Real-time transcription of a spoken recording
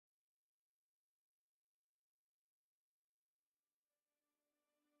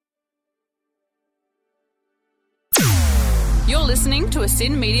listening to a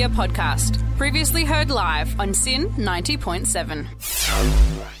Sin Media podcast. Previously heard live on Sin 90.7.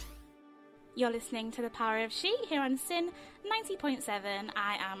 You're listening to The Power of She here on Sin 90.7.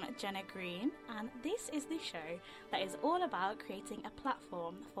 I am Jenna Green, and this is the show that is all about creating a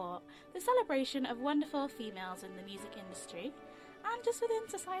platform for the celebration of wonderful females in the music industry and just within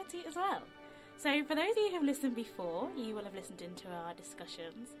society as well. So for those of you who have listened before, you will have listened into our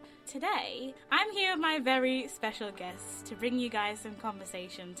discussions. Today, I'm here with my very special guests to bring you guys some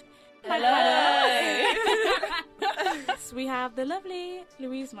conversations. Hello! So we have the lovely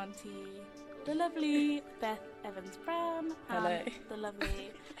Louise Monty, the lovely Beth Evans-Brown, and the lovely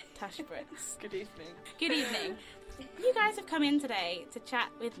Tash Brooks. Good evening. Good evening. You guys have come in today to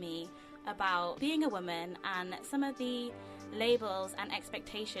chat with me about being a woman and some of the labels and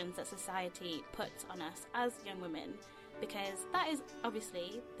expectations that society puts on us as young women, because that is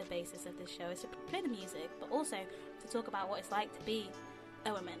obviously the basis of this show, is to play the music but also to talk about what it's like to be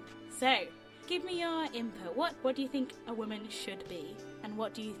a woman. So give me your input. What do you think a woman should be, and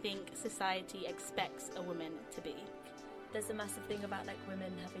what do you think society expects a woman to be? There's a massive thing about like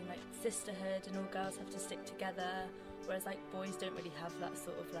women having like sisterhood and all girls have to stick together, whereas like boys don't really have that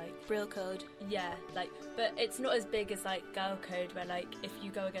sort of like Brill code. Yeah, like, but it's not as big as like girl code, where like if you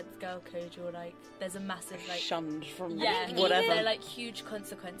go against girl code you're like, there's a massive like shunned from whatever. There are like huge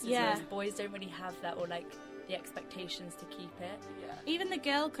consequences, Yeah. whereas boys don't really have that, or like the expectations to keep it. Even the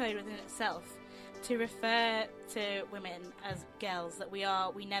girl code within itself, to refer to women as girls, that we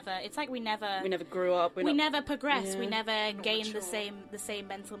never grew up. We never progress. Yeah. We never gain mature. the same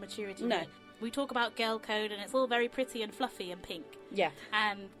mental maturity. No. We talk about girl code and it's all very pretty and fluffy and pink. Yeah.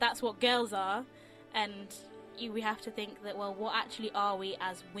 And that's what girls are. And we have to think that, well, what actually are we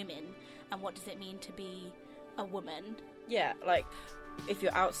as women, and what does it mean to be a woman? Yeah, like, if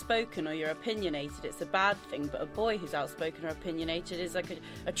you're outspoken or you're opinionated, it's a bad thing, but a boy who's outspoken or opinionated is like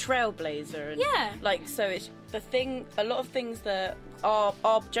a trailblazer. And Yeah. Like, so it's the thing, a lot of things that are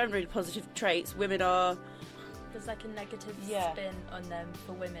generally positive traits, women are... There's like a negative Yeah. spin on them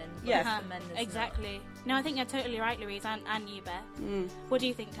for women, but Yeah. for men there's Exactly. No, I think you're totally right, Louise, and you, Beth. What do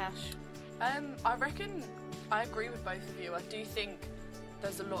you think, Tash? I reckon I agree with both of you. I do think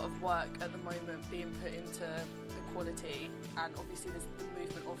there's a lot of work at the moment being put into equality, and obviously there's the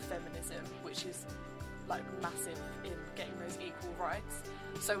movement of feminism, which is like massive in getting those equal rights.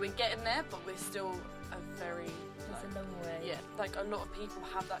 So we're getting there, but we're still a very... It's a long way. Yeah, like a lot of people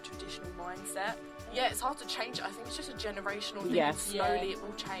have that traditional mindset. Yeah, it's hard to change it. I think it's just a generational thing. Yeah. Slowly it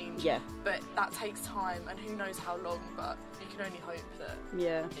will change. Yeah. But that takes time, and who knows how long, but you can only hope that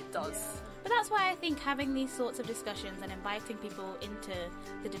Yeah. it does. But that's why I think having these sorts of discussions and inviting people into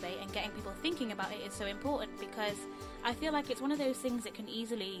the debate and getting people thinking about it is so important, because I feel like it's one of those things that can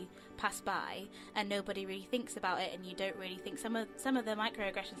easily pass by and nobody really thinks about it, and you don't really think some of the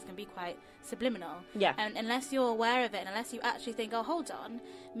microaggressions can be quite subliminal. Yeah. And unless you're aware of it, and unless you actually think, oh, hold on,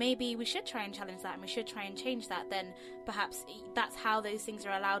 maybe we should try and challenge that and we should try and change that, then perhaps that's how those things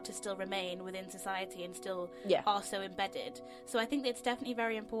are allowed to still remain within society and still are so embedded. So I think it's definitely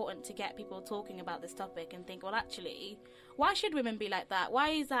very important to get people talking about this topic and think, well, actually, why should women be like that? Why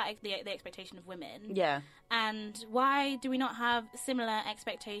is that the expectation of women? Yeah. And why do we not have similar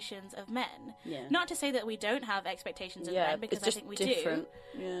expectations of men? Yeah. Not to say that we don't have expectations of men, because it's just I think we different.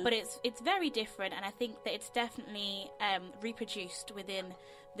 do. Yeah. But it's very different, and I think that it's definitely reproduced within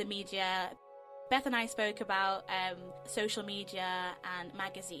the media. Beth and I spoke about social media and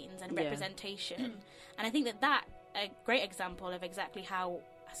magazines and representation, and I think that a great example of exactly how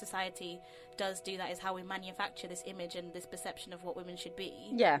society does do that is how we manufacture this image and this perception of what women should be.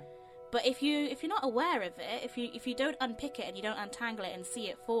 Yeah. But if you're not aware of it, if you don't unpick it and you don't untangle it and see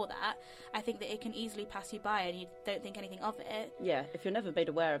it for that, I think that it can easily pass you by and you don't think anything of it. Yeah, if you're never made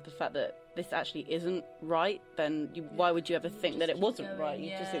aware of the fact that this actually isn't right, then why would you ever think that it wasn't going, right?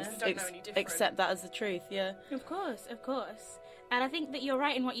 You yeah. just Don't know any different. accept that as the truth, yeah. Of course. And I think that you're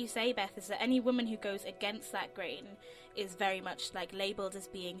right in what you say, Beth, is that any woman who goes against that grain is very much like labelled as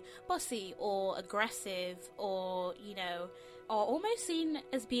being bossy or aggressive, or, you know, or almost seen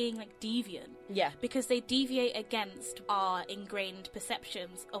as being like deviant. Yeah. Because they deviate against our ingrained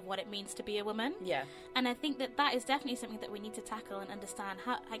perceptions of what it means to be a woman. Yeah. And I think that is definitely something that we need to tackle and understand.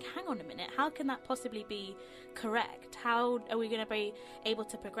 How, like, hang on a minute, how can that possibly be correct? How are we going to be able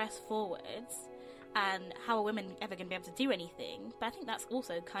to progress forwards? And how are women ever going to be able to do anything? But I think that's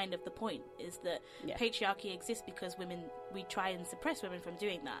also kind of the point, is that patriarchy exists because we try and suppress women from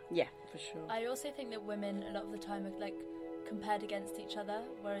doing that. Yeah, for sure. I also think that women a lot of the time are like compared against each other,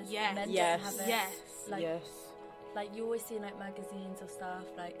 whereas Yes. men Yes. don't have it. Yes. Like, Yes. like you always see in like magazines or stuff,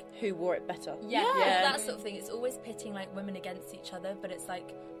 like Who wore it better? yeah, Yeah. that sort of thing. It's always pitting like women against each other, but it's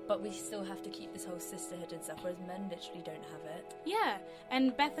like, but we still have to keep this whole sisterhood and stuff, whereas men literally don't have it. Yeah,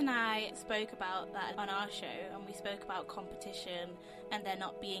 and Beth and I spoke about that on our show, and we spoke about competition and there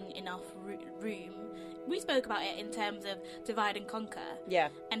not being enough room. We spoke about it in terms of divide and conquer. Yeah.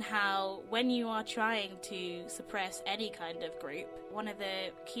 And how when you are trying to suppress any kind of group, one of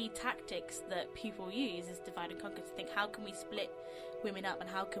the key tactics that people use is divide and conquer, to think, how can we split women up, and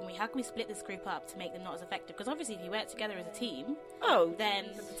how can we split this group up to make them not as effective? Because obviously if you work together as a team, then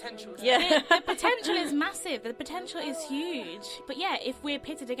The potential. Yeah. the potential is massive. The potential is huge. But yeah, if we're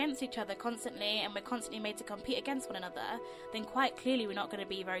pitted against each other constantly and we're constantly made to compete against one another, then quite clearly we're not going to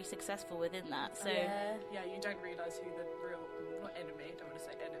be very successful within that. So Yeah. Yeah, you don't realise who the real, not enemy, don't want to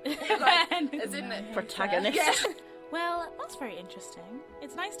say enemy, like, as in the Protagonist. Yeah. Well, that's very interesting.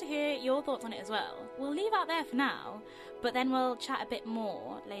 It's nice to hear your thoughts on it as well. We'll leave out there for now, but then we'll chat a bit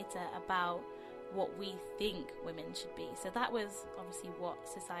more later about what we think women should be. So that was obviously what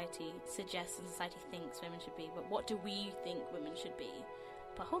society suggests and society thinks women should be, but what do we think women should be?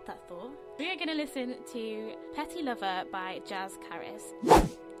 But hold that thought. We are going to listen to Petty Lover by Jazz Caris.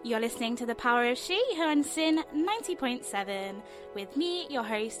 You're listening to The Power of She here on Sin 90.7 with me, your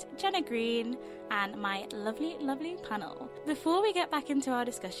host, Jenna Green, and my lovely, lovely panel. Before we get back into our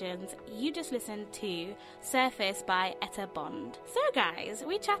discussions, you just listened to Surface by Etta Bond. So guys,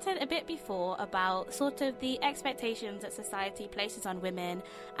 we chatted a bit before about sort of the expectations that society places on women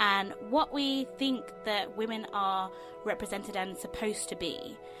and what we think that women are represented and supposed to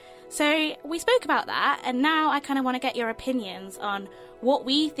be. So we spoke about that, and now I kind of want to get your opinions on what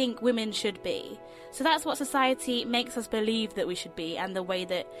we think women should be. So that's what society makes us believe that we should be, and the way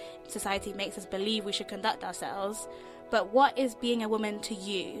that society makes us believe we should conduct ourselves. But what is being a woman to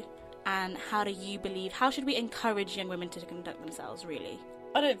you, and how do you believe, how should we encourage young women to conduct themselves, really?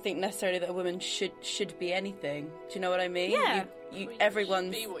 I don't think necessarily that a woman should be anything. Do you know what I mean? Yeah.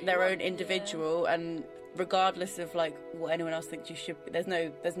 Everyone's be what you their want, own individual, and regardless of like what anyone else thinks you should be, there's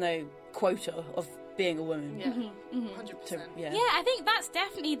no quota of being a woman. Yeah, 100%. To, yeah. Yeah, I think that's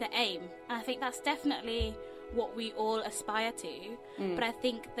definitely the aim. And I think that's definitely what we all aspire to. But I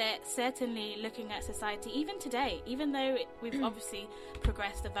think that certainly looking at society, even today, even though we've obviously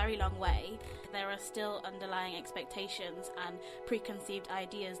progressed a very long way, there are still underlying expectations and preconceived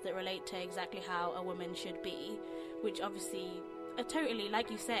ideas that relate to exactly how a woman should be, which obviously are totally,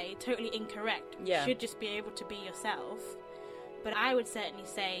 like you say, totally incorrect. Yeah. You should just be able to be yourself. But I would certainly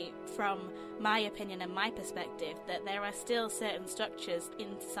say, from my opinion and my perspective, that there are still certain structures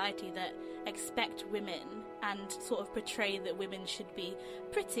in society that expect women and sort of portray that women should be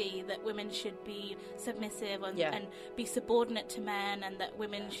pretty, that women should be submissive and, Yeah. and be subordinate to men, and that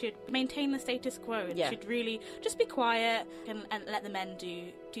women should maintain the status quo and Yeah. should really just be quiet and let the men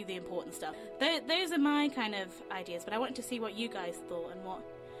do the important stuff. Those are my kind of ideas, but I wanted to see what you guys thought and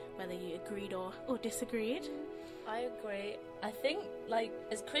whether you agreed or disagreed. I agree. I think, like,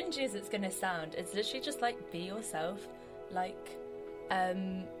 as cringy as it's going to sound, it's literally just, like, be yourself. Like,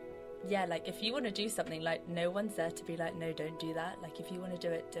 yeah, like, if you want to do something, like, no one's there to be like, no, don't do that. Like, if you want to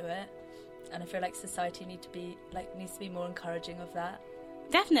do it, do it. And I feel like society needs to be more encouraging of that.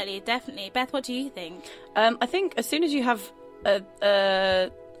 Definitely. Beth, what do you think? I think as soon as you have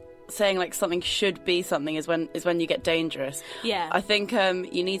saying like something should be something is when you get dangerous. Yeah. I think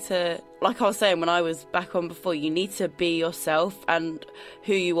you need to, like I was saying when I was back on before, you need to be yourself and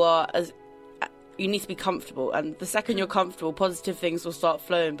who you are. As you need to be comfortable, and the second you're comfortable, positive things will start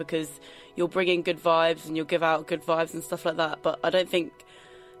flowing because you'll bring in good vibes and you'll give out good vibes and stuff like that. But I don't think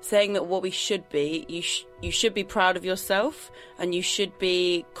saying that what we should be, you should be proud of yourself and you should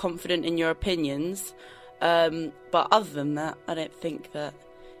be confident in your opinions. But other than that, I don't think that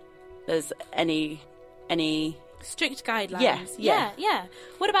there's any strict guidelines. Yeah.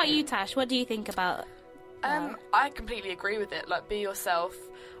 What about you, Tash? What do you think about I completely agree with it. Like, be yourself.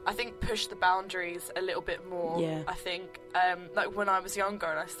 I think push the boundaries a little bit more. Yeah. I think, like, when I was younger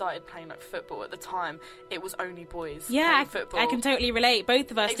and I started playing, like, football at the time, it was only boys playing football. I can totally relate.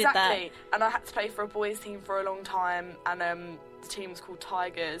 Both of us did that. Exactly. And I had to play for a boys' team for a long time, and the team was called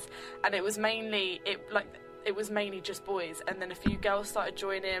Tigers, and it was mainly just boys, and then a few girls started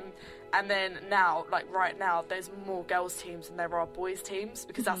joining, and then now, like right now, there's more girls teams than there are boys teams,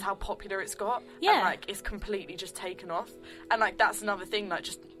 because that's how popular it's got. Yeah. And like it's completely just taken off. And like that's another thing, like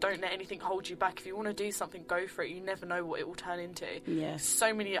just don't let anything hold you back. If you want to do something, go for it. You never know what it will turn into. Yeah.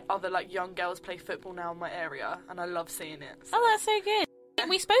 So many other like young girls play football now in my area, and I love seeing it. So. Oh, that's so good.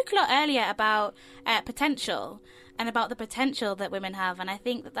 We spoke a lot earlier about potential and about the potential that women have, and I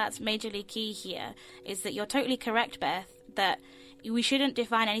think that that's majorly key here, is that you're totally correct, Beth, that we shouldn't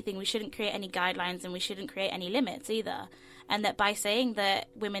define anything, we shouldn't create any guidelines, and we shouldn't create any limits either. And that by saying that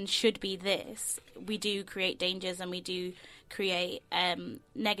women should be this, we do create dangers and we do create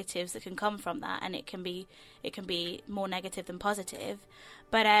negatives that can come from that, and it can be more negative than positive.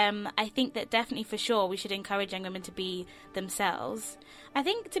 But I think that definitely for sure we should encourage young women to be themselves. I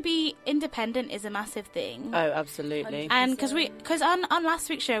think to be independent is a massive thing. Oh, absolutely. 100%. And because on last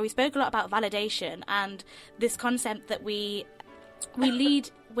week's show we spoke a lot about validation and this concept that we lead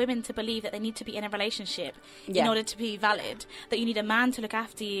women to believe that they need to be in a relationship in order to be valid, that you need a man to look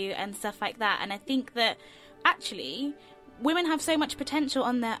after you and stuff like that. And I think that actually women have so much potential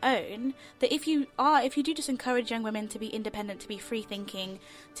on their own that if you do just encourage young women to be independent, to be free thinking,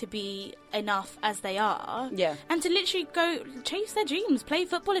 to be enough as they are, and to literally go chase their dreams, play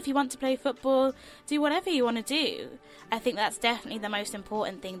football if you want to play football, do whatever you want to do, I think that's definitely the most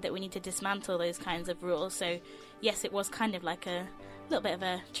important thing, that we need to dismantle those kinds of rules. So yes, it was kind of like a little bit of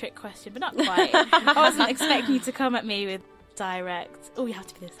a trick question, but not quite. I wasn't expecting you to come at me with direct, oh, you have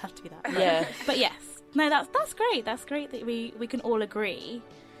to be this, have to be that. Yeah. But yes, no, that's great. That's great that we can all agree,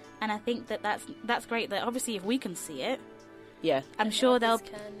 and I think that's great that obviously if we can see it, I'm sure there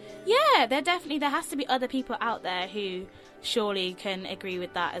has to be other people out there who surely can agree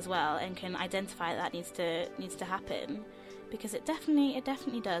with that as well and can identify that needs to happen, because it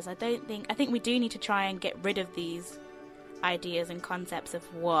definitely does. I think we do need to try and get rid of these ideas and concepts of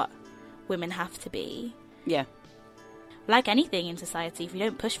what women have to be. Yeah. Like anything in society, if you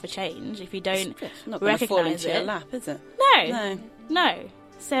don't push for change, if you don't it's not going to fall into your lap, is it? No.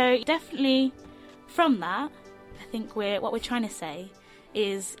 So definitely from that, I think what we're trying to say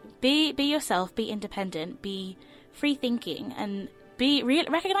is be yourself, be independent, be free thinking, and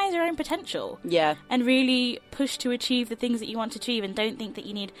recognize your own potential. Yeah. And really push to achieve the things that you want to achieve, and don't think that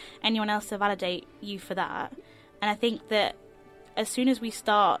you need anyone else to validate you for that. And I think that as soon as we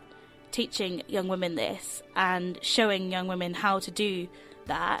start teaching young women this and showing young women how to do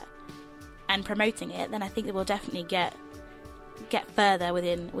that and promoting it, then I think that we'll definitely get further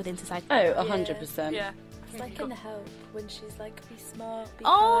within society. Oh, 100%. Yeah. It's like in The Help when she's like, be smart, be kind,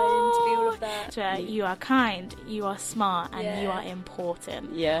 be all of that. You are kind, you are smart, and you are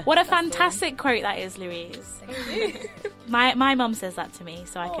important. Yeah. What a fantastic quote that is, Louise. Thank you. My mum says that to me,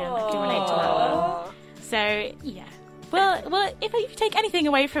 so I can relate to that one. So, yeah. Well, if you take anything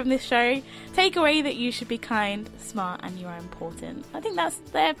away from this show, take away that you should be kind, smart, and you are important. I think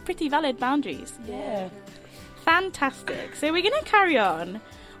they're pretty valid boundaries. Yeah. Fantastic. So we're going to carry on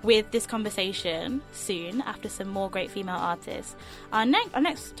with this conversation soon after some more great female artists. Our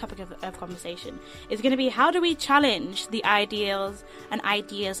next topic of conversation is going to be, how do we challenge the ideals and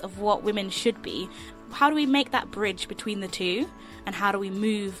ideas of what women should be? How do we make that bridge between the two? And how do we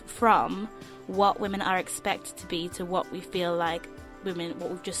move from what women are expected to be to what we feel like women, what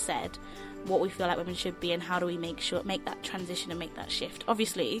we've just said, what we feel like women should be, and how do we make that transition and make that shift?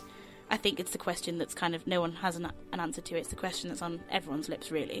 Obviously, I think it's the question that's kind of, no one has an answer to it. It's the question that's on everyone's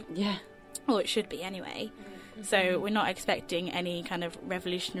lips, really. Yeah. Or it should be anyway. Mm-hmm. So we're not expecting any kind of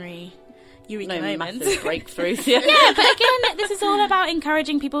revolutionary eureka moments. Massive breakthroughs. Yeah. Yeah, but again, this is all about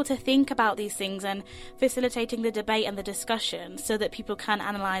encouraging people to think about these things and facilitating the debate and the discussion so that people can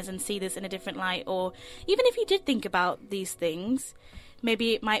analyse and see this in a different light. Or even if you did think about these things,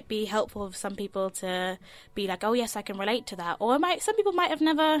 maybe it might be helpful for some people to be like, oh yes, I can relate to that. Or some people might have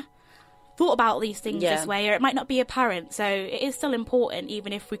never thought about these things this way, or it might not be apparent. So it is still important,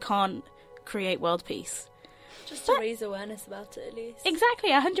 even if we can't create world peace. Just to raise awareness about it, at least.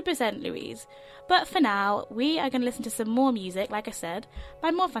 Exactly, 100%, Louise. But for now, we are going to listen to some more music, like I said,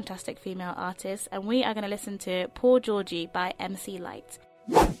 by more fantastic female artists, and we are going to listen to Poor Georgie by MC Lyte.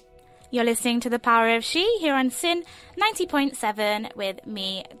 You're listening to The Power of She here on Sin 90.7 with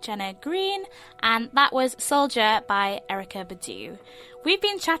me, Jenna Green, and that was Soldier by Erykah Badu. We've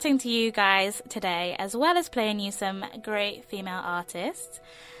been chatting to you guys today, as well as playing you some great female artists.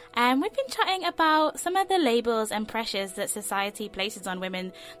 And we've been chatting about some of the labels and pressures that society places on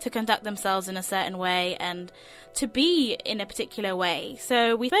women to conduct themselves in a certain way and to be in a particular way.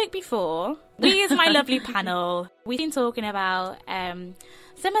 So we spoke before. We as my lovely panel, we've been talking about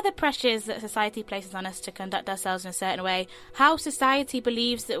some of the pressures that society places on us to conduct ourselves in a certain way, how society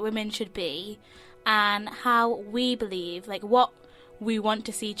believes that women should be, and how we believe, like what we want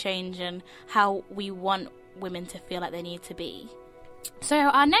to see change and how we want women to feel like they need to be. So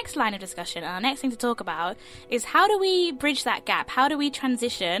our next line of discussion and our next thing to talk about is how do we bridge that gap? How do we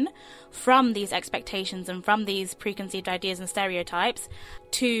transition from these expectations and from these preconceived ideas and stereotypes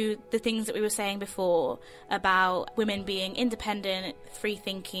to the things that we were saying before about women being independent,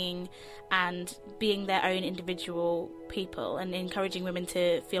 free-thinking, and being their own individual people, and encouraging women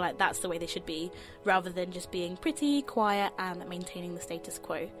to feel like that's the way they should be, rather than just being pretty, quiet, and maintaining the status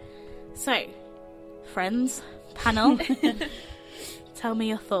quo. So, friends, panel... Tell me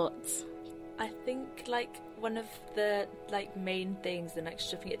your thoughts. I think, like, one of the, like, main things, and, like,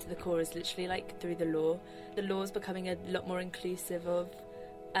 stripping it to the core is literally, like, through the law. The law is becoming a lot more inclusive of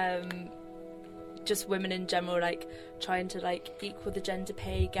just women in general, like, trying to, like, equal the gender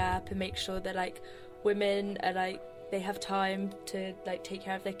pay gap and make sure that, like, women are, like, they have time to, like, take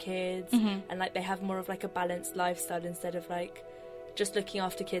care of their kids, and, like, they have more of, like, a balanced lifestyle instead of, like, just looking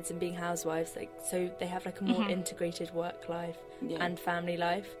after kids and being housewives, like, so they have, like, a more integrated work life and family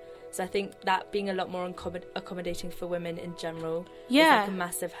life. So I think that being a lot more accommodating for women in general is, like, a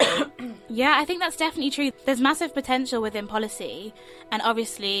massive help. Yeah, I think that's definitely true. There's massive potential within policy, and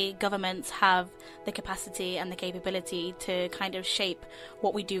obviously governments have the capacity and the capability to kind of shape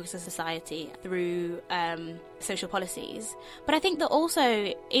what we do as a society through social policies. But I think that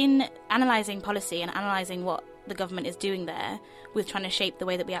also in analysing policy and analysing what the government is doing there with trying to shape the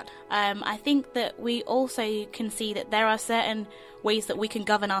way that we act, I think that we also can see that there are certain ways that we can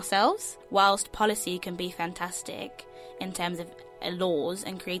govern ourselves. Whilst policy can be fantastic in terms of laws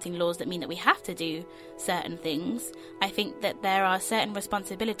and creating laws that mean that we have to do certain things, I think that there are certain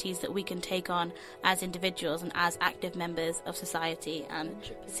responsibilities that we can take on as individuals and as active members of society and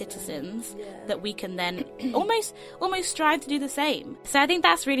 100%. citizens that we can then almost strive to do the same. So I think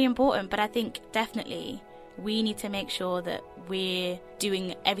that's really important, but I think definitely we need to make sure that we're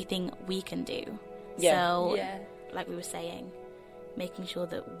doing everything we can do. So, like we were saying, making sure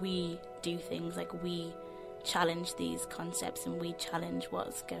that we do things, like we challenge these concepts and we challenge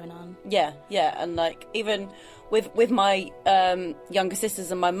what's going on. Yeah, and like even with my younger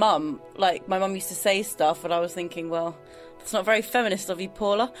sisters and my mum, like my mum used to say stuff and I was thinking, well, that's not very feminist of you,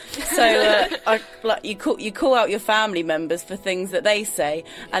 Paula. So you call out your family members for things that they say,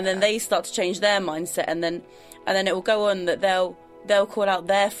 and then they start to change their mindset, and then it will go on that they'll call out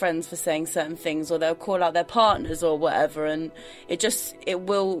their friends for saying certain things, or they'll call out their partners or whatever, and it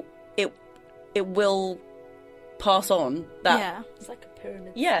will pass on that. It's like a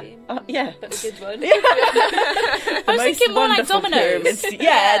pyramid scheme. But a good one. I was thinking more like dominoes.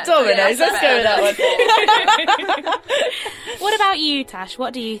 Dominoes. Let's go with that one. What about you, Tash?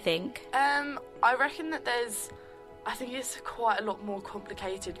 What do you think? I reckon that I think it's quite a lot more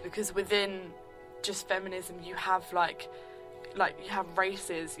complicated, because within just feminism you have like you have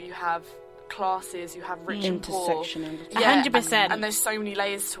races, you have classes, you have rich and poor. Intersection. 100%. And there's so many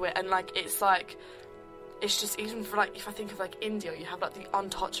layers to it, and like it's just, even for like, if I think of like India, you have like the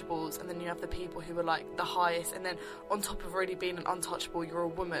untouchables, and then you have the people who are like the highest, and then on top of really being an untouchable, you're a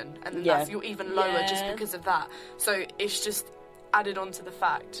woman, and then you're even lower just because of that. So it's just added on to the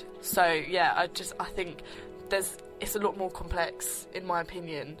fact. So I think it's a lot more complex, in my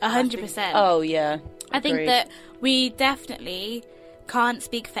opinion. 100%. Oh yeah. I think that we definitely can't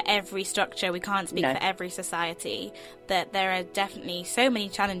speak for every structure, we can't speak for every society, that there are definitely so many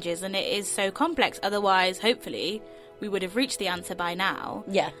challenges and it is so complex, otherwise hopefully we would have reached the answer by now.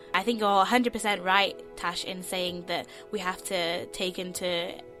 I think you're 100% right, Tash, in saying that we have to take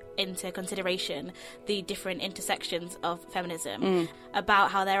into consideration the different intersections of feminism, about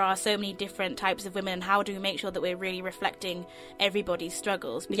how there are so many different types of women, and how do we make sure that we're really reflecting everybody's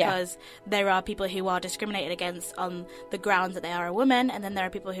struggles, because there are people who are discriminated against on the grounds that they are a woman, and then there are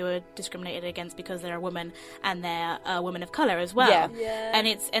people who are discriminated against because they're a woman and they're a woman of colour as well. And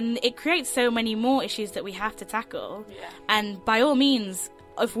it creates so many more issues that we have to tackle, and by all means,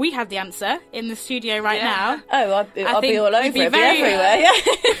 if we had the answer in the studio right now, I'd be all over it, everywhere.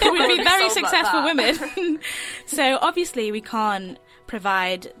 We'd be very successful women. So obviously we can't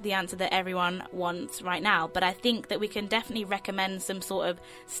provide the answer that everyone wants right now, but I think that we can definitely recommend some sort of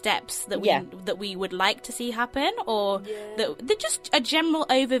steps that we would like to see happen, or that just a general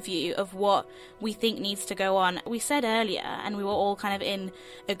overview of what we think needs to go on. We said earlier, and we were all kind of in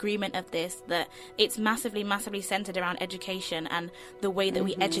agreement of this, that it's massively centered around education and the way that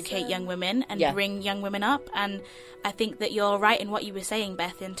we educate young women and bring young women up. And I think that you're right in what you were saying,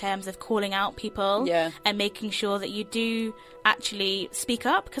 Beth, in terms of calling out people and making sure that you do actually actually speak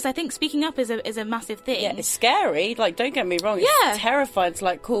up, because I think speaking up is a massive thing. Yeah, it's scary. Like, don't get me wrong. Yeah. It's terrifying to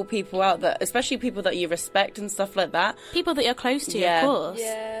like call people out, that, especially people that you respect and stuff like that. People that you're close to, Yeah. of course.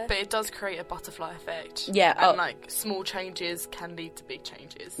 Yeah. But it does create a butterfly effect. Yeah, And oh. like small changes can lead to big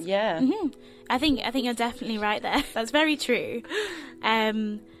changes. Yeah. I think you're definitely right there. That's very true.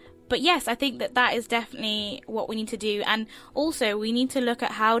 But yes, I think that is definitely what we need to do. And also we need to look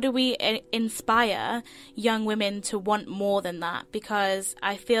at how do we inspire young women to want more than that, because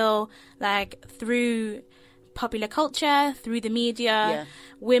I feel like through popular culture, through the media,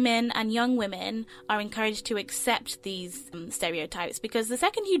 women and young women are encouraged to accept these stereotypes, because the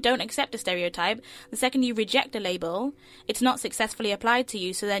second you don't accept a stereotype, the second you reject a label, it's not successfully applied to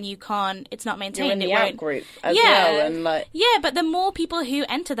you, so then you can't, it's not maintained. You're in the it out won't. group as Yeah. well, and like But the more people who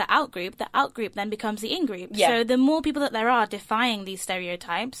enter the out group then becomes the in group. Yeah. So the more people that there are defying these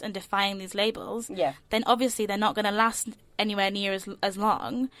stereotypes and defying these labels, then obviously they're not going to last anywhere near as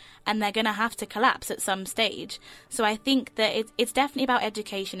long, and they're going to have to collapse at some stage. So I think that it's definitely about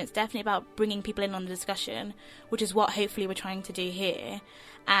education. It's definitely about bringing people in on the discussion, which is what hopefully we're trying to do here,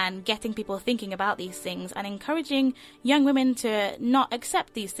 and getting people thinking about these things and encouraging young women to not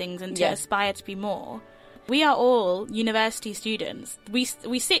accept these things and to aspire to be more. We are all university students. We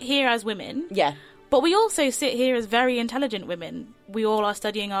sit here as women. yeah. But we also sit here as very intelligent women. We all are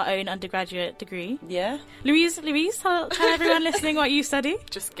studying our own undergraduate degree. Yeah. Louise, tell everyone listening what you study.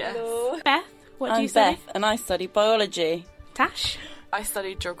 Just guess. Beth, what do I'm you study? Beth, and I study biology. Tash? I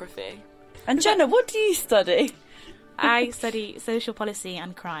studied geography. And Jenna, what do you study? I study social policy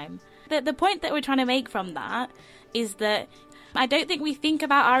and crime. The point that we're trying to make from that is that I don't think we think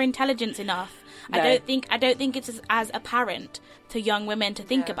about our intelligence enough. No. I don't think it's as apparent to young women to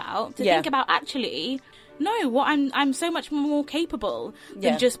think about. Think about actually, no, what I'm so much more capable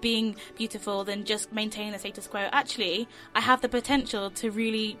than just being beautiful, than just maintaining the status quo. Actually, I have the potential to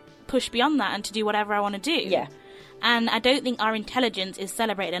really push beyond that and to do whatever I want to do. Yeah. And I don't think our intelligence is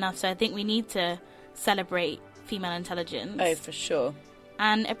celebrated enough, so I think we need to celebrate female intelligence. Oh, for sure.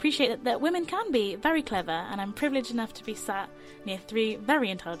 And appreciate that women can be very clever, and I'm privileged enough to be sat near 3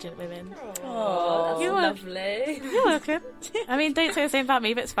 very intelligent women. Oh, that's You're lovely. You're welcome. I mean, don't say the same about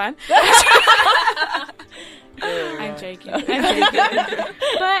me, but it's fine. I'm joking.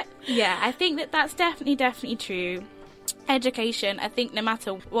 But yeah, I think that's definitely true. Education, I think no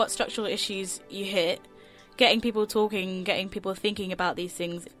matter what structural issues you hit, getting people talking, getting people thinking about these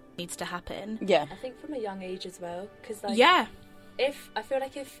things needs to happen. Yeah. I think from a young age as well, because like I feel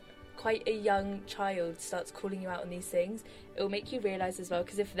like if quite a young child starts calling you out on these things, it will make you realise as well,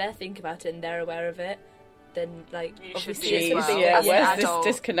 because if they think about it and they're aware of it, then like You should obviously be it's as gonna well. be As an where's this adult.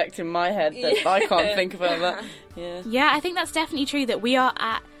 disconnect in my head that I can't think about that? Yeah. Yeah, I think that's definitely true, that we are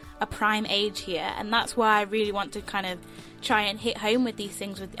at a prime age here, and that's why I really want to kind of try and hit home with these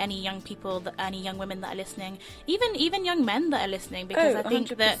things with any young people, any young women that are listening, even young men that are listening, because I think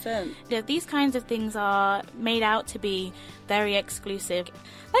 100%. that these kinds of things are made out to be very exclusive,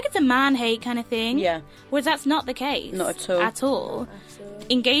 like it's a man hate kind of thing. Yeah. Whereas that's not the case. Not at all. At all.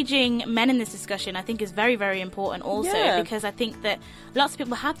 Engaging men in this discussion, I think, is very, very important also, Yeah. because I think that lots of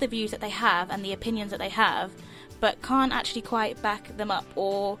people have the views that they have and the opinions that they have, but can't actually quite back them up,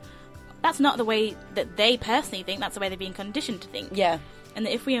 or that's not the way that they personally think, that's the way they're being conditioned to think. Yeah. And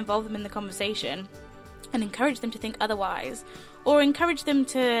that if we involve them in the conversation and encourage them to think otherwise, or encourage them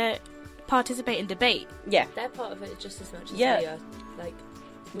to participate in debate. Yeah. they're part of it just as much as Yeah. we are. Like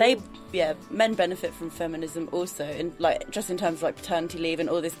Men benefit from feminism also, in like just in terms of like paternity leave and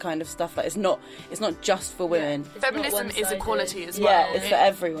all this kind of stuff. Like it's not just for women. it's not Feminism is one-sided. equality as Yeah, well. it's for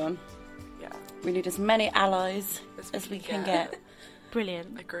everyone. Yeah, We need as many allies as we can get.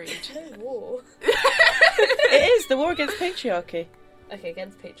 Brilliant. agreed. War. It is the war against patriarchy. Okay,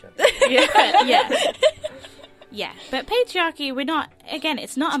 against patriarchy. Yeah. Yeah. But patriarchy, we're not, again,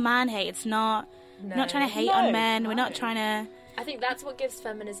 it's not a man hate, it's not, we're not trying to hate on men, we're not trying to... I think that's what gives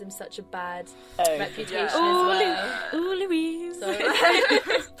feminism such a bad Oh. reputation Yeah. as well. Ooh, Louise.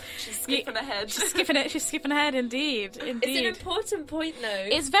 She's skipping ahead. She's skipping ahead, indeed. It's an Indeed. important point, though.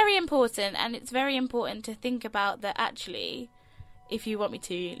 It's very important, and it's very important to think about that actually, if you want me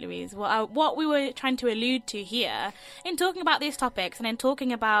to, Louise, what we were trying to allude to here, in talking about these topics, and in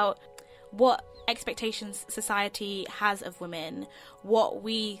talking about what expectations society has of women, what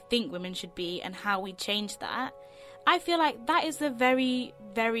we think women should be, and how we change that, I feel like that is the very,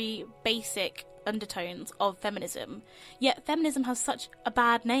 very basic undertones of feminism. Yet feminism has such a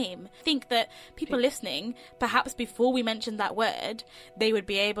bad name. I think that people listening, perhaps before we mentioned that word, they would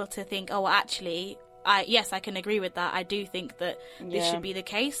be able to think, oh, actually, I can agree with that. I do think that this Yeah. should be the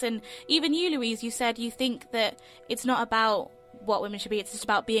case. And even you, Louise, you said you think that it's not about what women should be. It's just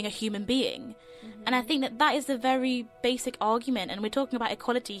about being a human being. And I think that is a very basic argument. And we're talking about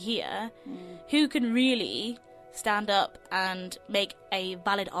equality here. Who can really stand up and make a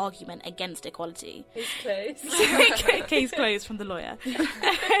valid argument against equality? Case closed. Case closed from the lawyer.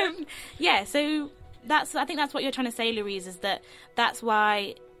 So I think that's what you're trying to say, Louise, is that's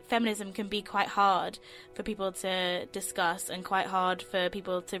why feminism can be quite hard for people to discuss and quite hard for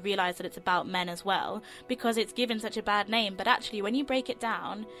people to realise that it's about men as well, because it's given such a bad name. But actually, when you break it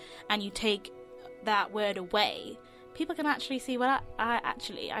down and you take that word away, people can actually see, well,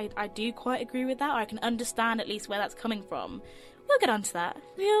 I do quite agree with that, or I can understand at least where that's coming from. We'll get onto that.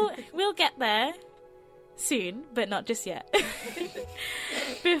 We'll get there soon, but not just yet.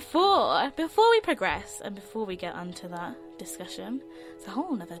 Before we progress and before we get onto that discussion, it's a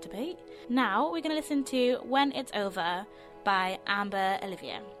whole nother debate. Now we're going to listen to When It's Over by Amber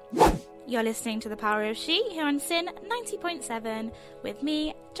Olivia. You're listening to The Power of She here on Sin 90.7 with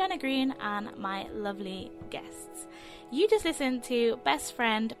me, Jenna Green, and my lovely guests. You just listened to Best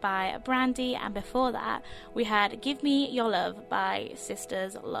Friend by Brandy, and before that we had Give Me Your Love by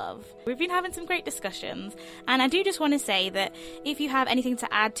Sisters Love. We've been having some great discussions, and I do just want to say that if you have anything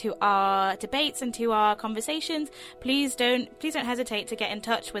to add to our debates and to our conversations, please don't hesitate to get in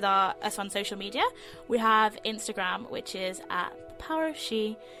touch with us on social media. We have Instagram, which is at Power of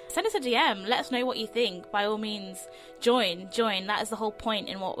She. Send us a DM, let us know what you think. By all means, join. That is the whole point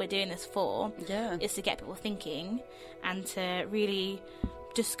in what we're doing this for. Yeah. Is to get people thinking and to really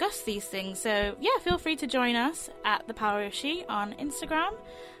discuss these things. So feel free to join us at The Power of She on Instagram.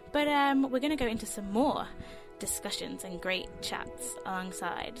 But we're going to go into some more discussions and great chats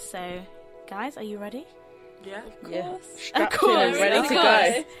alongside. So guys, are you ready? Yeah, Of course. Yeah. Strapped Of course, in and ready of to course.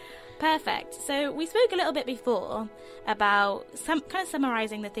 go. Perfect. So we spoke a little bit before about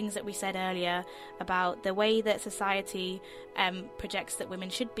summarising the things that we said earlier about the way that society projects that women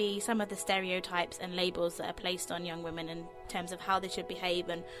should be, some of the stereotypes and labels that are placed on young women in terms of how they should behave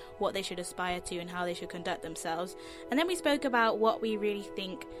and what they should aspire to and how they should conduct themselves. And then we spoke about what we really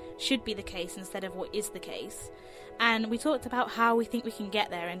think should be the case instead of what is the case. And we talked about how we think we can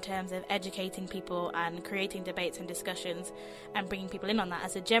get there in terms of educating people and creating debates and discussions and bringing people in on that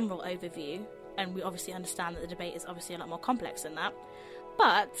as a general overview. And we obviously understand that the debate is obviously a lot more complex than that.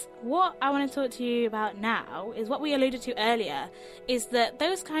 But what I want to talk to you about now is what we alluded to earlier, is that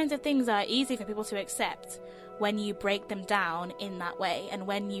those kinds of things are easy for people to accept when you break them down in that way and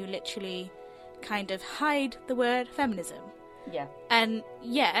when you literally kind of hide the word feminism. Yeah. And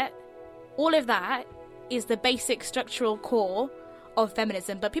yet, all of that is the basic structural core of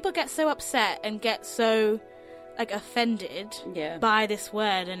feminism, but people get so upset and get so offended by this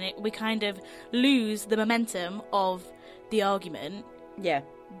word, and we kind of lose the momentum of the argument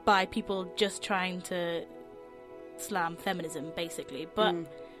by people just trying to slam feminism basically. But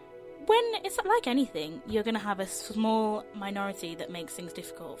when it's like anything, you're going to have a small minority that makes things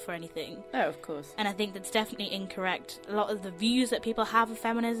difficult for anything. Oh, of course. And I think that's definitely incorrect. A lot of the views that people have of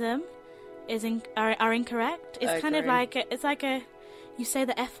feminism are incorrect. It's kind of like you say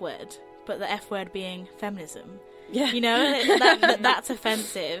the F word, but the F word being feminism. Yeah. You know, that's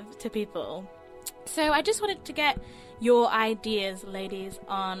offensive to people. So I just wanted to get your ideas, ladies,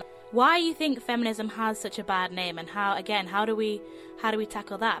 on why you think feminism has such a bad name, and how do we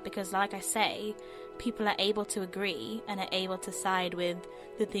tackle that? Because like I say, people are able to agree and are able to side with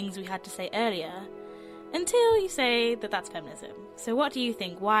the things we had to say earlier, until you say that that's feminism. So what do you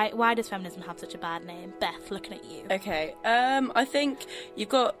think? Why does feminism have such a bad name? Beth, looking at you. Okay. I think you've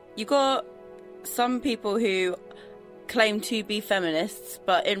got some people who claim to be feminists,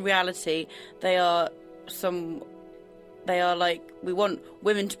 but in reality they are like, we want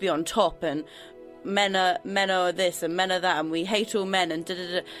women to be on top, and men are this and men are that, and we hate all men, and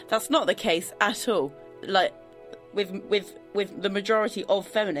da-da-da. That's not the case at all. Like with the majority of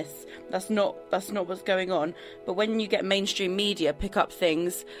feminists, that's not what's going on. But when you get mainstream media pick up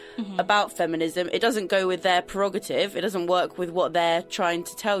things about feminism, it doesn't go with their prerogative. It doesn't work with what they're trying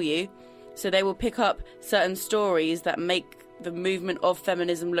to tell you. So they will pick up certain stories that make the movement of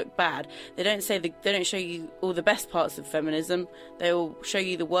feminism look bad. They don't show you all the best parts of feminism. They will show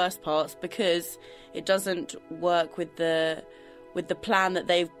you the worst parts, because it doesn't work with the plan that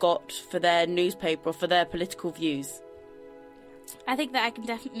they've got for their newspaper or for their political views. I think that I can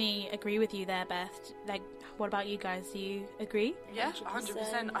definitely agree with you there, Beth. Like, what about you guys? Do you agree? Yeah,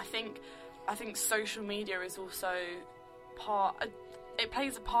 100%. I think social media is also it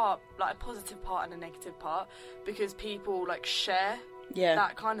plays a part, like a positive part and a negative part, because people share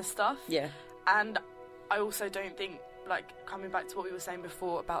that kind of stuff. Yeah. And I also don't think like, coming back to what we were saying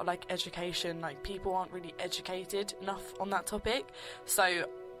before about, like, education, like, people aren't really educated enough on that topic. So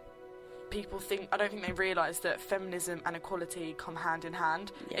people I don't think they realise that feminism and equality come hand in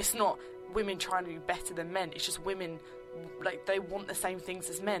hand. Yeah. It's not women trying to be better than men, it's just women, like, they want the same things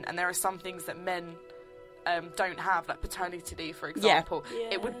as men, and there are some things that men don't have, like paternity leave, for example.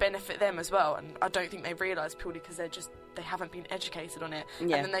 It would benefit them as well, and I don't think they realise, purely because they haven't been educated on it,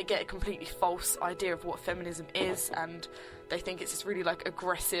 and then they get a completely false idea of what feminism is, and they think it's this really, like,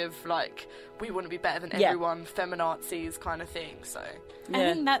 aggressive, like, we want to be better than everyone, feminazis kind of thing. So I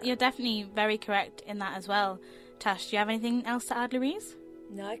think that you're definitely very correct in that as well. Tash, do you have anything else to add, Louise?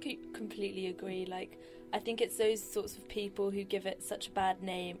 No, I could completely agree. Like, I think it's those sorts of people who give it such a bad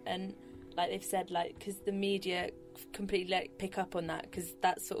name, and like they've said, like, because the media completely, like, pick up on that, because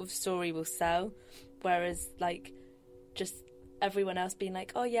that sort of story will sell, whereas, like, just everyone else being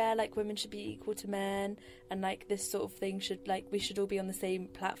like, oh yeah, like, women should be equal to men, and, like, this sort of thing should, like, we should all be on the same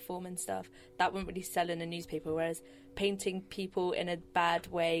platform and stuff, that wouldn't really sell in a newspaper. Whereas painting people in a bad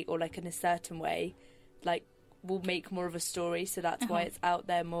way, or, like, in a certain way, like, will make more of a story, so that's why it's out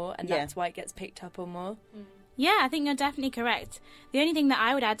there more, and that's why it gets picked up on more. Yeah, I think you're definitely correct. The only thing that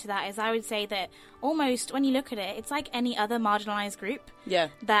I would add to that is I would say that almost when you look at it, it's like any other marginalised group. Yeah.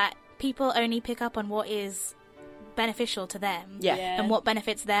 That people only pick up on what is beneficial to them. Yeah. And what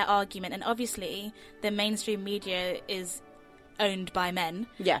benefits their argument. And obviously, the mainstream media is owned by men.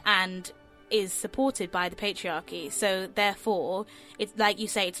 Yeah. And is supported by the patriarchy. So therefore, it's like you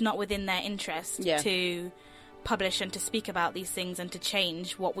say, it's not within their interest to publish and to speak about these things and to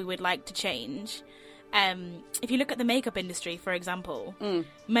change what we would like to change. If you look at the makeup industry, for example,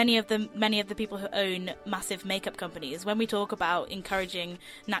 many of the people who own massive makeup companies, when we talk about encouraging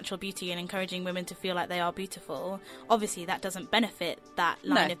natural beauty and encouraging women to feel like they are beautiful, obviously that doesn't benefit that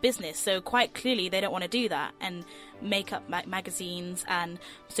line of business. So quite clearly they don't want to do that. And makeup magazines and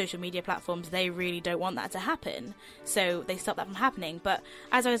social media platforms, they really don't want that to happen. So they stop that from happening. But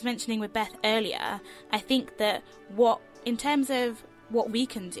as I was mentioning with Beth earlier, I think that in terms of what we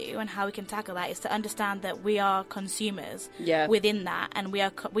can do and how we can tackle that is to understand that we are consumers within that, and we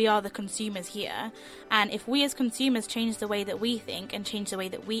are the consumers here. And if we as consumers change the way that we think and change the way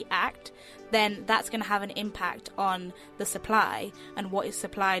that we act, then that's going to have an impact on the supply and what is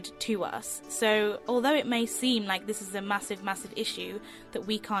supplied to us. So although it may seem like this is a massive, massive issue that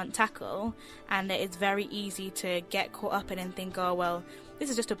we can't tackle, and that it's very easy to get caught up in and think, oh, well, this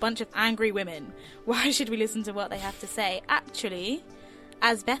is just a bunch of angry women, why should we listen to what they have to say? Actually,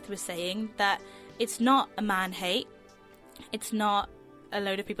 as Beth was saying, that it's not a man hate, it's not a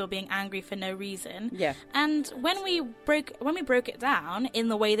load of people being angry for no reason. Yeah. And when we broke it down in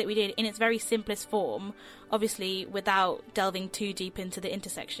the way that we did, in its very simplest form, obviously without delving too deep into the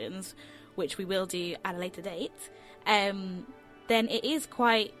intersections, which we will do at a later date, then it's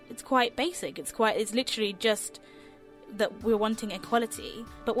quite basic. It's literally just that we're wanting equality,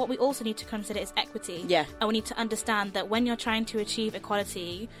 but what we also need to consider is equity. Yeah. And we need to understand that when you're trying to achieve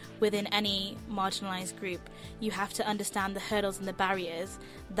equality within any marginalised group, you have to understand the hurdles and the barriers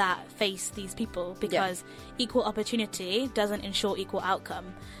that face these people, because equal opportunity doesn't ensure equal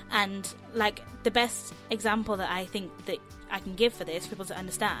outcome. And, like, the best example that I think that I can give for this, for people to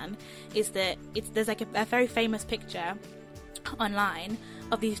understand, is that there's like a very famous picture online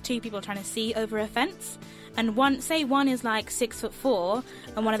of these two people trying to see over a fence. And one is like 6'4"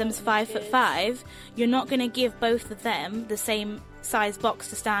 and one of them is 5'5", you're not going to give both of them the same size box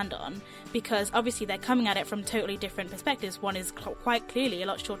to stand on, because obviously they're coming at it from totally different perspectives. One is quite clearly a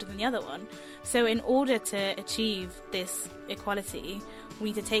lot shorter than the other one. So in order to achieve this equality, we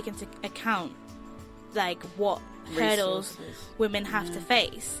need to take into account, like, what hurdles women have to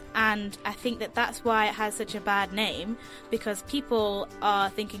face. And I think that that's why it has such a bad name, because people are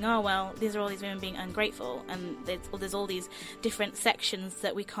thinking, oh, well, these are all these women being ungrateful, and there's all these different sections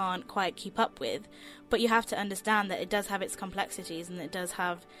that we can't quite keep up with. But you have to understand that it does have its complexities, and it does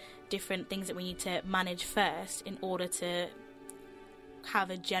have different things that we need to manage first in order to have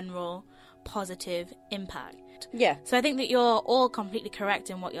a general positive impact. Yeah. So I think that you're all completely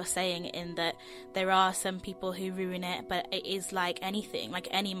correct in what you're saying, in that there are some people who ruin it, but it is like anything, like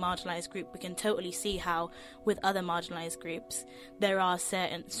any marginalised group. We can totally see how with other marginalised groups, there are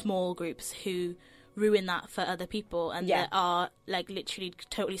certain small groups who ruin that for other people, and that are, like, literally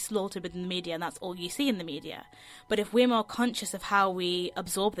totally slaughtered within the media, and that's all you see in the media. But if we're more conscious of how we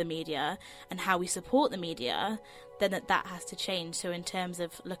absorb the media and how we support the media, then that has to change. So in terms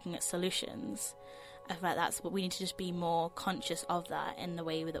of looking at solutions, I feel like that's what we need to just be more conscious of, that in the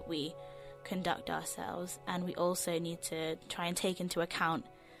way that we conduct ourselves. And we also need to try and take into account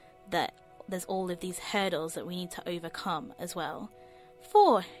that there's all of these hurdles that we need to overcome as well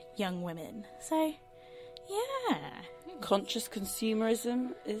for young women. So, yeah. Conscious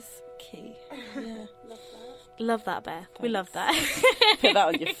consumerism is key. Yeah. Love that, Beth. Thanks. We love that. Put that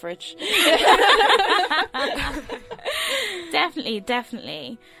on your fridge.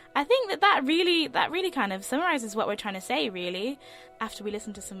 Definitely. I think that really kind of summarises what we're trying to say, really. After we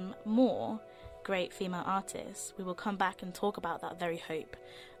listen to some more great female artists, we will come back and talk about that very hope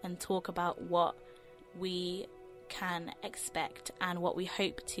and talk about what we can expect and what we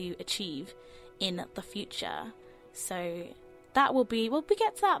hope to achieve in the future. So that we'll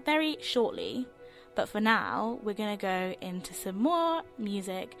get to that very shortly. But for now, we're going to go into some more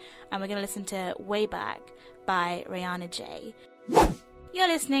music and we're going to listen to Way Back by Rihanna J. You're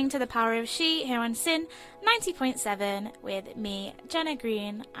listening to The Power of She here on SYN 90.7 with me, Jenna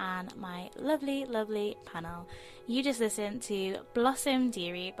Green, and my lovely, lovely panel. You just listened to Blossom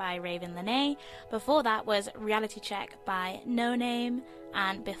Dearie by Raven Lenae. Before that was Reality Check by No Name.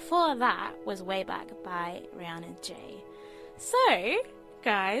 And before that was Way Back by Rihanna J. So,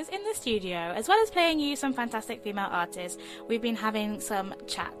 guys, in the studio, as well as playing you some fantastic female artists, we've been having some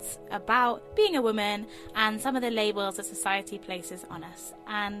chats about being a woman and some of the labels that society places on us,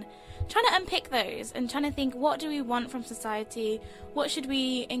 and trying to unpick those and trying to think, what do we want from society, what should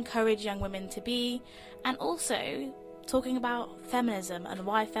we encourage young women to be, and also talking about feminism and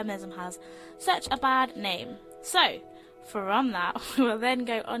why feminism has such a bad name. So from that, we will then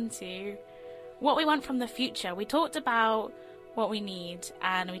go on to what we want from the future. We talked about what we need,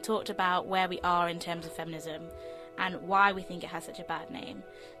 and we talked about where we are in terms of feminism and why we think it has such a bad name.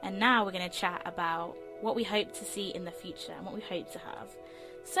 And now we're going to chat about what we hope to see in the future and what we hope to have.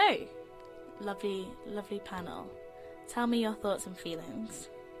 So, lovely panel, tell me your thoughts and feelings.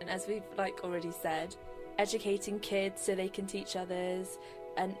 And as we've already said, educating kids so they can teach others,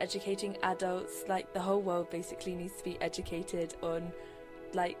 and educating adults, the whole world basically needs to be educated on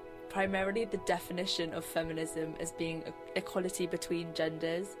primarily the definition of feminism as being equality between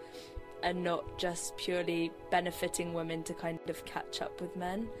genders and not just purely benefiting women to kind of catch up with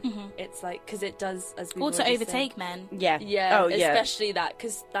men. Mm-hmm. It's because it does, as we've to overtake men. Yeah, especially that,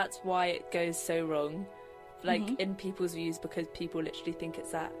 because that's why it goes so wrong in people's views, because people literally think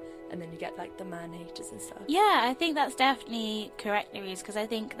it's that, and then you get the man haters and stuff. Yeah, I think that's definitely correct, Louise, because I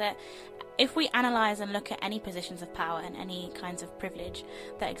think that if we analyse and look at any positions of power and any kinds of privilege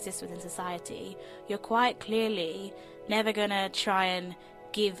that exist within society, you're quite clearly never going to try and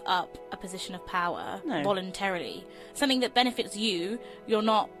give up a position of power voluntarily. Something that benefits you, you're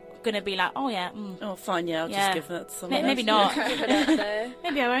not going to be oh fine, I'll just give that to someone maybe else. Not.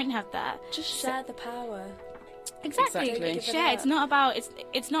 Maybe I won't have that. Just share the power. Exactly. Share. It's not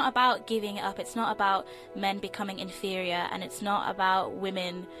about giving it up. It's not about men becoming inferior, and it's not about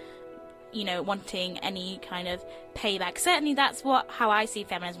women wanting any kind of payback. Certainly that's how I see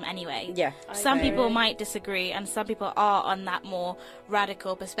feminism anyway. Yeah. Some people might disagree, and some people are on that more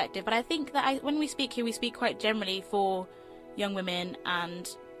radical perspective, but I think that when we speak here, we speak quite generally for young women and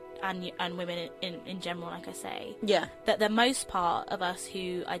women in general, like I say. Yeah. That the most part of us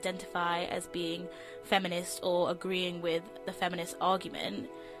who identify as being feminist or agreeing with the feminist argument,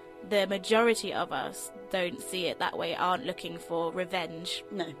 the majority of us don't see it that way, aren't looking for revenge.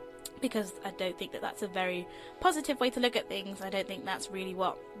 No. Because I don't think that that's a very positive way to look at things. I don't think that's really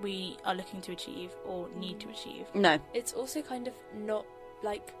what we are looking to achieve or need to achieve. No. It's also kind of not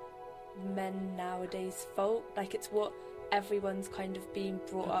men nowadays' fault. It's what everyone's kind of being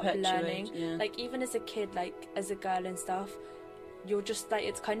brought up learning. Yeah. Even as a kid, as a girl and stuff, you're just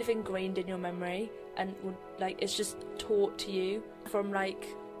it's kind of ingrained in your memory, and it's just taught to you from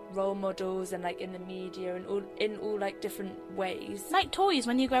role models and in the media and all different ways. Toys,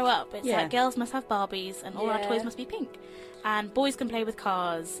 when you grow up, it's girls must have Barbies and all our toys must be pink, and boys can play with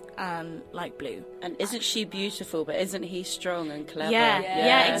cars and blue. And isn't she beautiful, but isn't he strong and clever?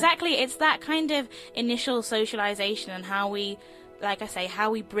 Yeah, exactly. It's that kind of initial socialization and how we,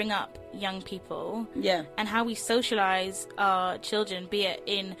 how we bring up young people, and how we socialize our children, be it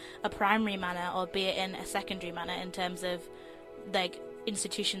in a primary manner or be it in a secondary manner, in terms of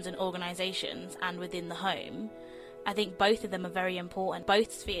institutions and organisations and within the home. I think both of them are very important.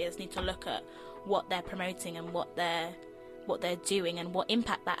 Both spheres need to look at what they're promoting and what they're doing and what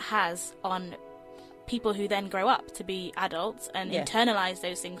impact that has on people who then grow up to be adults and internalise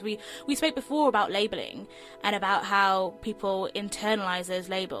those things. We spoke before about labelling and about how people internalise those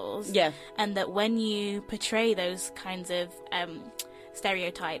labels, and that when you portray those kinds of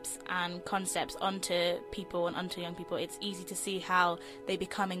stereotypes and concepts onto people and onto young people, it's easy to see how they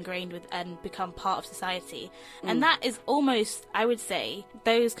become ingrained with and become part of society. And that is almost, I would say,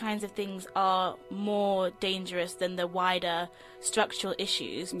 those kinds of things are more dangerous than the wider structural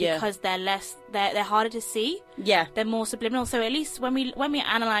issues, because they're harder to see. Yeah. They're more subliminal. So at least when we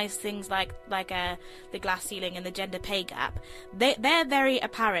analyze things like the glass ceiling and the gender pay gap, they're very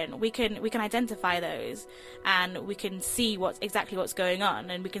apparent. We can identify those, and we can see what's going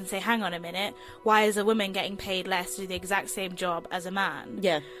on, and we can say, hang on a minute, why is a woman getting paid less to do the exact same job as a man?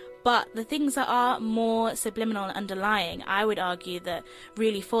 Yeah. But the things that are more subliminal and underlying, I would argue that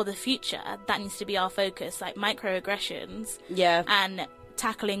really for the future, that needs to be our focus, like microaggressions. Yeah. And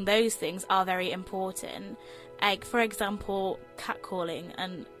tackling those things are very important. Like, for example, catcalling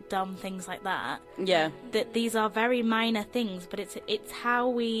and dumb things like that. Yeah. That these are very minor things, but it's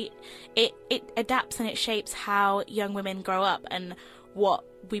how it adapts and it shapes how young women grow up and what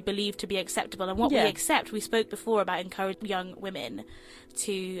we believe to be acceptable and what we accept. We spoke before about encouraging young women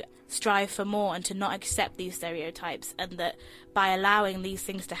to strive for more and to not accept these stereotypes, and that by allowing these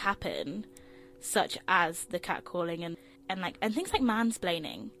things to happen, such as the catcalling and things like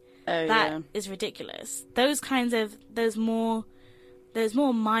mansplaining, that is ridiculous. Those more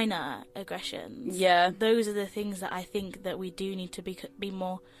minor aggressions. Yeah. Those are the things that I think that we do need to be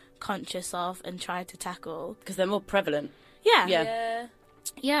more conscious of and try to tackle, because they're more prevalent. Yeah.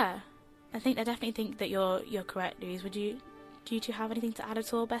 I definitely think that you're correct, Louise. Do you two have anything to add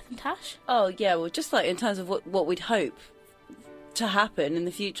at all, Beth and Tash? Oh yeah, well, just like in terms of what we'd hope to happen in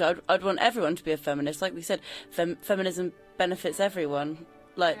the future, I'd want everyone to be a feminist. Like we said, feminism benefits everyone.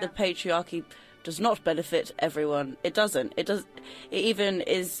 Like the patriarchy does not benefit everyone. It doesn't. It even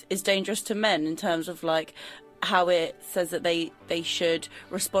is dangerous to men in terms of like how it says that they should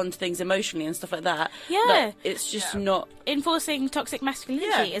respond to things emotionally and stuff like that. Yeah. Like, it's just not... Enforcing toxic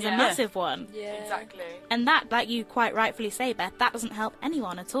masculinity is a massive one. Yeah. Exactly. And that, like you quite rightfully say, Beth, that doesn't help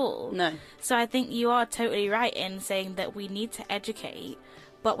anyone at all. No. So I think you are totally right in saying that we need to educate,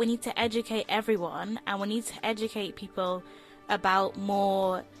 but we need to educate everyone, and we need to educate people about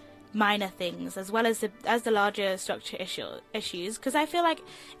more minor things as well as the larger structure issues, because I feel like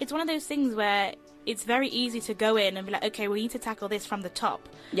it's one of those things where it's very easy to go in and be like, okay, we need to tackle this from the top.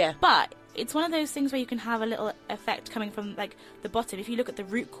 Yeah. But it's one of those things where you can have a little effect coming from like the bottom. If you look at the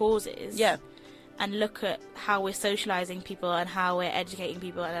root causes. Yeah. And look at how we're socialising people and how we're educating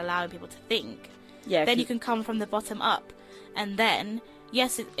people and allowing people to think. Yeah. Then you can come from the bottom up. And then,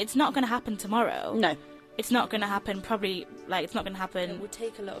 yes, it's not going to happen tomorrow. No. It's not going to happen probably, like, it's not going to happen... It will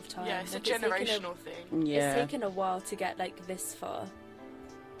take a lot of time. Yeah, it's a generational thing. Yeah. It's taken a while to get, like, this far.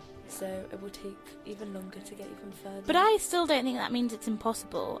 So it will take even longer to get even further. But I still don't think that means it's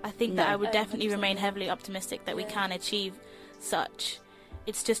impossible. I think that I would definitely 100%. remain heavily optimistic that we can achieve such.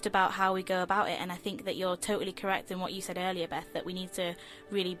 It's just about how we go about it, and I think that you're totally correct in what you said earlier, Beth, that we need to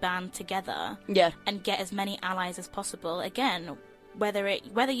really band together and get as many allies as possible. Again,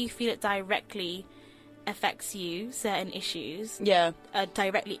 whether you feel it directly affects you, certain issues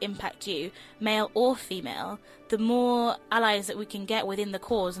directly impact you, male or female, the more allies that we can get within the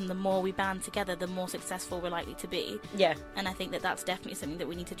cause and the more we band together, the more successful we're likely to be. Yeah. And I think that that's definitely something that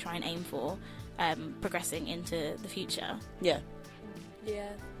we need to try and aim for, progressing into the future. Yeah.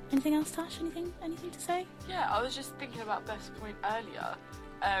 Yeah. Anything else, Tash? Anything to say? Yeah, I was just thinking about Beth's point earlier,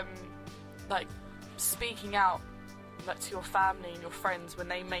 like speaking out, like to your family and your friends when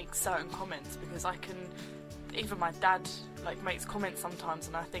they make certain comments, because even my dad like makes comments sometimes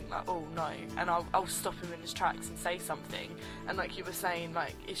and I think like, oh no, and I'll stop him in his tracks and say something, and like you were saying,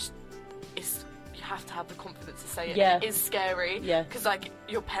 like it's you have to have the confidence to say it. Yeah. It is scary. Yeah. Because like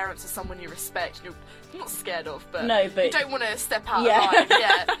your parents are someone you respect, you're not scared of, but you don't want to step out of line.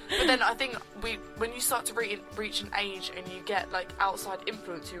 Yeah. But then I think when you start to reach an age and you get like outside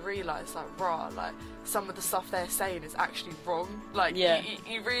influence, you realise like like some of the stuff they're saying is actually wrong. Like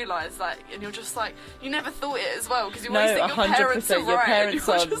you realise like, and you're just like, you never thought it as well, because you always think your parents are right. Your parents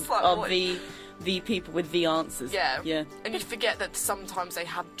are just like, are the people with the answers. Yeah. And you forget that sometimes they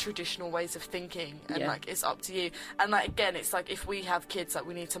have traditional ways of thinking, and like it's up to you. And like again, it's like if we have kids, like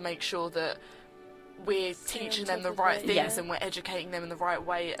we need to make sure that we're teaching them the right things and we're educating them in the right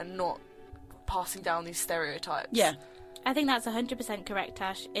way and not passing down these stereotypes. Yeah. I think that's 100% correct,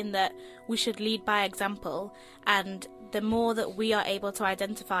 Tash, in that we should lead by example, and the more that we are able to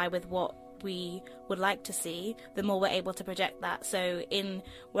identify with what we would like to see, the more we're able to project that. So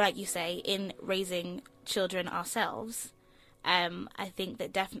like you say, in raising children ourselves, I think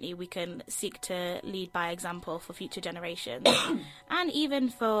that definitely we can seek to lead by example for future generations and even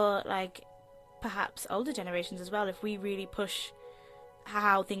for like perhaps older generations as well. If we really push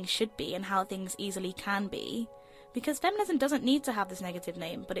how things should be and how things easily can be. Because feminism doesn't need to have this negative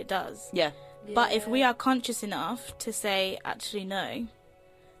name, but it does. Yeah. But if we are conscious enough to say, actually, no,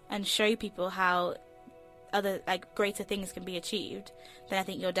 and show people how other, like, greater things can be achieved, then I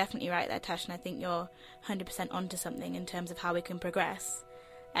think you're definitely right there, Tash, and I think you're 100% onto something in terms of how we can progress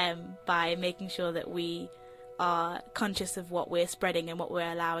by making sure that we are conscious of what we're spreading and what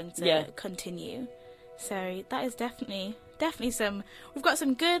we're allowing to continue. So that is definitely we've got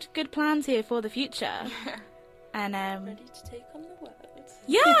some good plans here for the future. And ready to take on the world.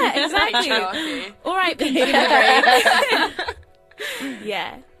 Yeah, exactly. All right, Pinky.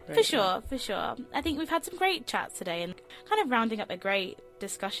 Yeah, for sure. I think we've had some great chats today and kind of rounding up a great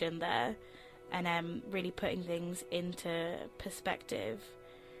discussion there and really putting things into perspective.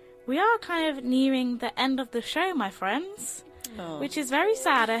 We are kind of nearing the end of the show, my friends, which is very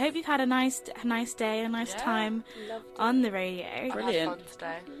sad. I hope you've had a nice day, a nice time on the radio. Brilliant. I had fun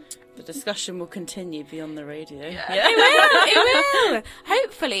today. The discussion will continue beyond the radio. Yeah. It will.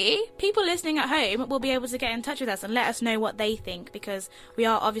 Hopefully, people listening at home will be able to get in touch with us and let us know what they think, because we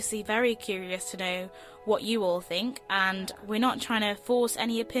are obviously very curious to know what you all think, and we're not trying to force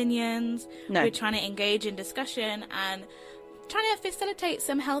any opinions. No. We're trying to engage in discussion and trying to facilitate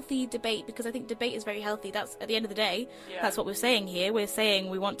some healthy debate, because I think debate is very healthy. That's, at the end of the day, that's what we're saying here. We're saying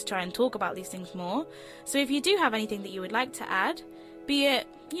we want to try and talk about these things more. So if you do have anything that you would like to add, be it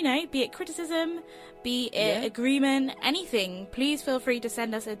criticism, be it agreement, anything, please feel free to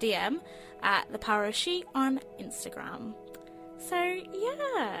send us a DM at The Power of She on Instagram. So,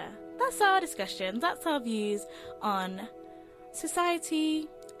 yeah, that's our discussion. That's our views on society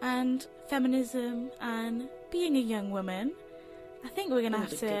and feminism and being a young woman. I think we're going to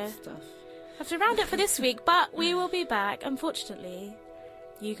have to round it for this week, but we will be back. Unfortunately,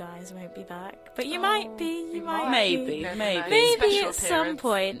 you guys won't be back, but you might be. You might maybe, be. maybe at some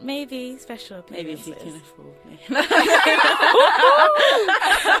point. Maybe special appearances. Maybe if you can afford me.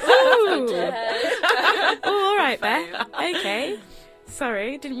 Ooh, all right, Beth. Okay.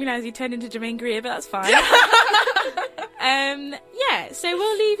 Sorry, didn't realise you turned into Jermaine Greer, but that's fine. So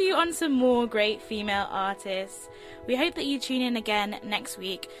we'll leave you on some more great female artists. We hope that you tune in again next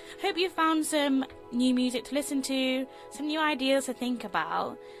week. Hope you found some new music to listen to, some new ideas to think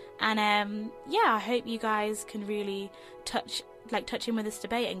about, and I hope you guys can really touch in with this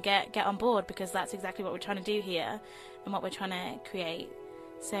debate and get on board, because that's exactly what we're trying to do here and what we're trying to create.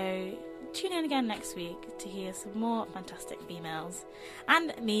 So tune in again next week to hear some more fantastic females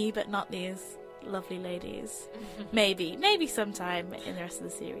and me, but not these lovely ladies. Maybe sometime in the rest of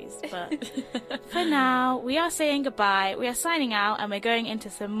the series, but for now we are saying goodbye. We are signing out and we're going into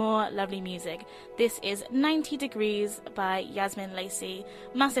some more lovely music. This is 90 Degrees by Yasmin Lacey.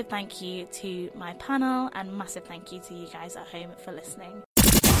 Massive thank you to my panel and massive thank you to you guys at home for listening.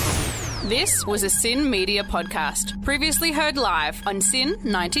 This was a Sin Media podcast, previously heard live on Sin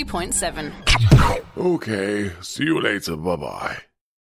 90.7. Okay, see you later, bye-bye.